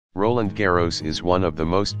Roland Garros is one of the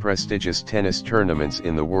most prestigious tennis tournaments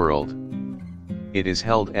in the world. It is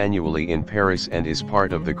held annually in Paris and is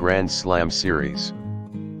part of the Grand Slam series.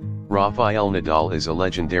 Rafael Nadal is a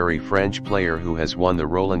legendary French player who has won the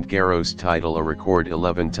Roland Garros title a record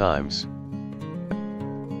 11 times.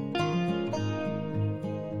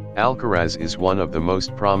 Alcaraz is one of the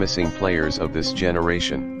most promising players of this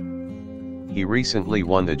generation. He recently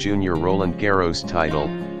won the junior Roland Garros title,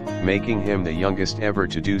 making him the youngest ever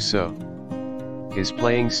to do so. His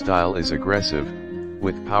playing style is aggressive,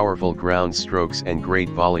 with powerful ground strokes and great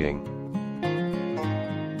volleying.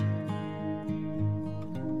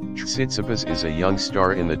 Tsitsipas is a young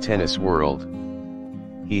star in the tennis world.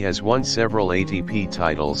 He has won several ATP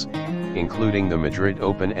titles, including the Madrid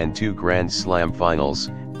Open and 2 Grand Slam finals,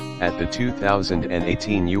 at the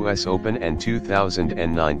 2018 US Open and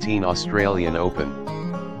 2019 Australian Open.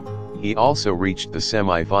 He also reached the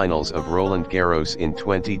semi-finals of Roland Garros in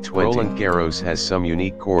 2020. Roland Garros has some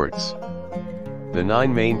unique courts. The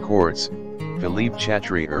 9 main courts, Philippe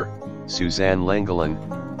Chatrier, Suzanne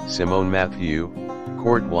Lenglen, Simone Mathieu,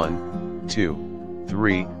 Court 1, 2,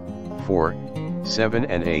 3, 4, 7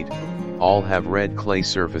 and 8, all have red clay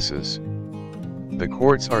surfaces. The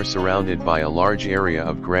courts are surrounded by a large area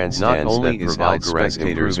of grandstands that provide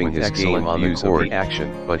spectators with his game on the court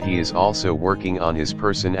action, but he is also working on his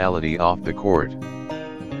personality off the court.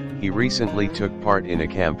 He recently took part in a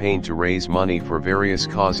campaign to raise money for various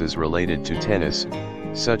causes related to tennis,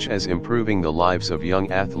 such as improving the lives of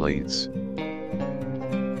young athletes.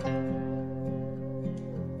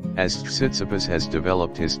 As Tsitsipas has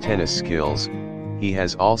developed his tennis skills, he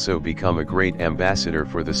has also become a great ambassador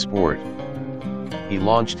for the sport. He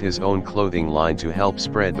launched his own clothing line to help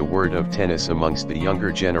spread the word of tennis amongst the younger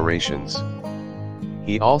generations.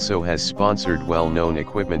 He also has sponsored well-known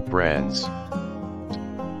equipment brands.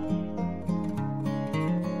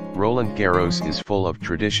 Roland Garros is full of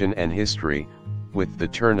tradition and history, with the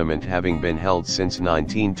tournament having been held since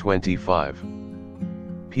 1925.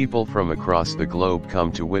 People from across the globe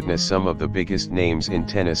come to witness some of the biggest names in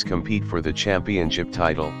tennis compete for the championship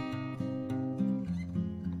title.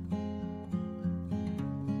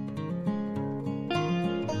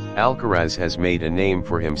 Alcaraz has made a name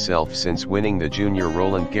for himself since winning the junior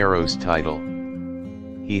Roland Garros title.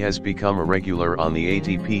 He has become a regular on the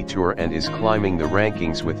ATP Tour and is climbing the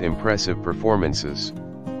rankings with impressive performances.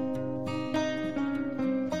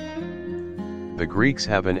 The Greeks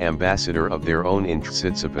have an ambassador of their own in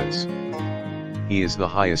Tsitsipas. He is the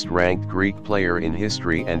highest-ranked Greek player in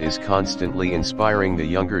history and is constantly inspiring the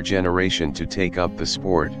younger generation to take up the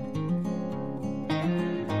sport.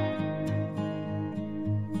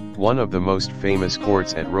 One of the most famous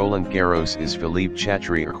courts at Roland Garros is Philippe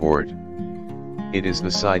Chatrier Court. It is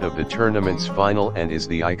the site of the tournament's final and is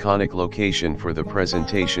the iconic location for the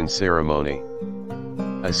presentation ceremony.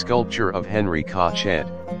 A sculpture of Henri Cochet,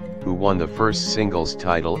 who won the first singles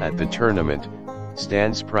title at the tournament,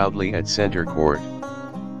 stands proudly at center court.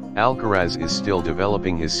 Alcaraz is still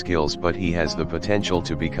developing his skills, but he has the potential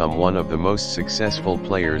to become one of the most successful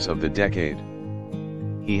players of the decade.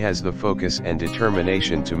 He has the focus and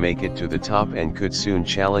determination to make it to the top and could soon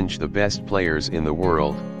challenge the best players in the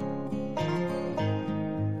world.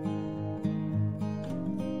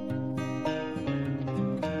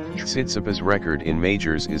 Tsitsipas' record in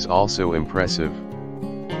majors is also impressive.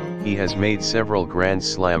 He has made several Grand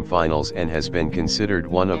Slam finals and has been considered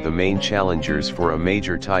one of the main challengers for a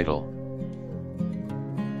major title.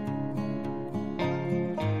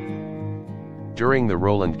 During the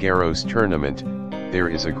Roland Garros tournament, there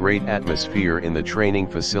is a great atmosphere in the training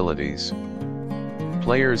facilities.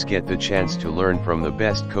 Players get the chance to learn from the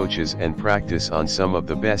best coaches and practice on some of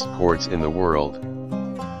the best courts in the world.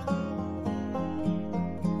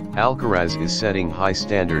 Alcaraz is setting high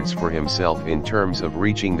standards for himself in terms of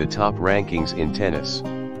reaching the top rankings in tennis.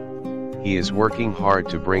 He is working hard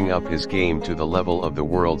to bring up his game to the level of the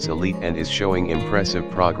world's elite and is showing impressive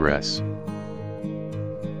progress.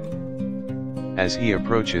 As he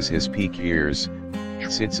approaches his peak years,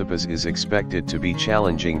 Tsitsipas is expected to be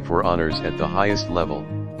challenging for honors at the highest level.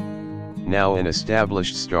 Now an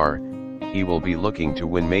established star, he will be looking to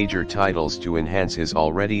win major titles to enhance his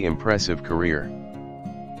already impressive career.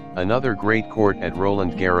 Another great court at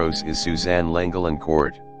Roland Garros is Suzanne Lenglen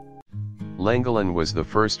Court. Lenglen was the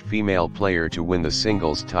first female player to win the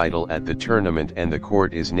singles title at the tournament, and the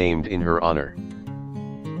court is named in her honor.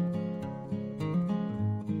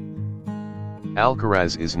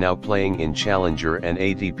 Alcaraz is now playing in challenger and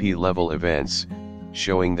ATP level events,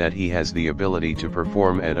 showing that he has the ability to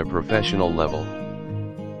perform at a professional level.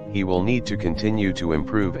 He will need to continue to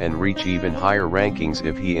improve and reach even higher rankings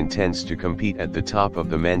if he intends to compete at the top of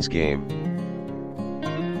the men's game.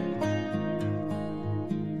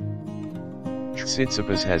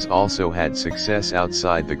 Tsitsipas has also had success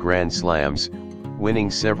outside the Grand Slams,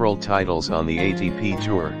 winning several titles on the ATP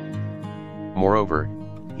Tour. Moreover,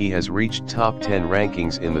 he has reached top 10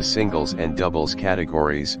 rankings in the singles and doubles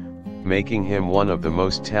categories, making him one of the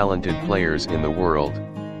most talented players in the world.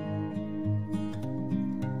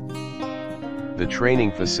 The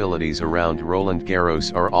training facilities around Roland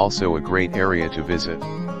Garros are also a great area to visit.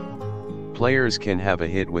 Players can have a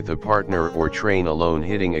hit with a partner or train alone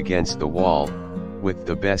hitting against the wall, with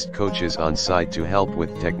the best coaches on site to help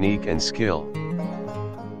with technique and skill.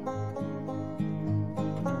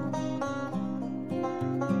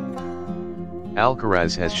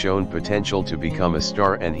 Alcaraz has shown potential to become a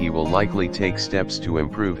star, and he will likely take steps to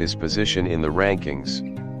improve his position in the rankings.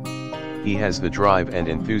 He has the drive and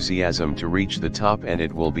enthusiasm to reach the top, and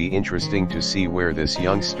it will be interesting to see where this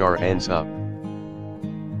young star ends up.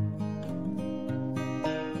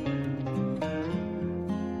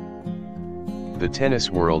 The tennis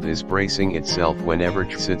world is bracing itself whenever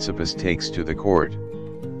Tsitsipas takes to the court.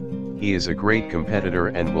 He is a great competitor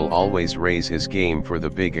and will always raise his game for the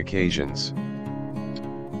big occasions.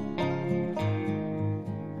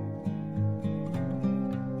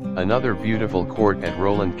 Another beautiful court at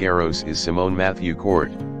Roland Garros is Simone Matthew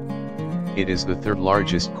Court. It is the third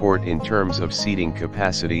largest court in terms of seating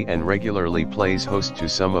capacity and regularly plays host to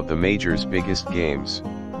some of the majors' biggest games.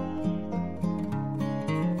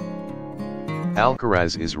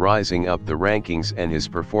 Alcaraz is rising up the rankings, and his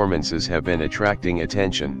performances have been attracting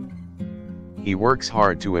attention. He works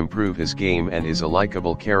hard to improve his game and is a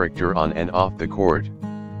likable character on and off the court.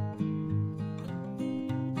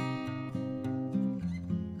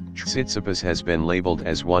 Tsitsipas has been labeled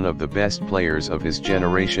as one of the best players of his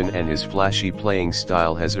generation, and his flashy playing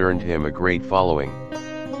style has earned him a great following.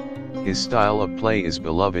 His style of play is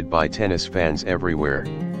beloved by tennis fans everywhere.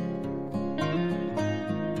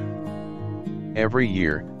 Every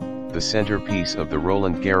year, the centerpiece of the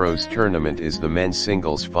Roland Garros tournament is the men's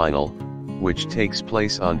singles final, which takes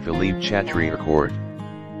place on Philippe Chatrier Court.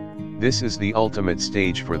 This is the ultimate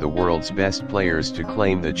stage for the world's best players to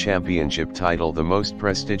claim the championship title, the most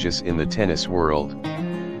prestigious in the tennis world.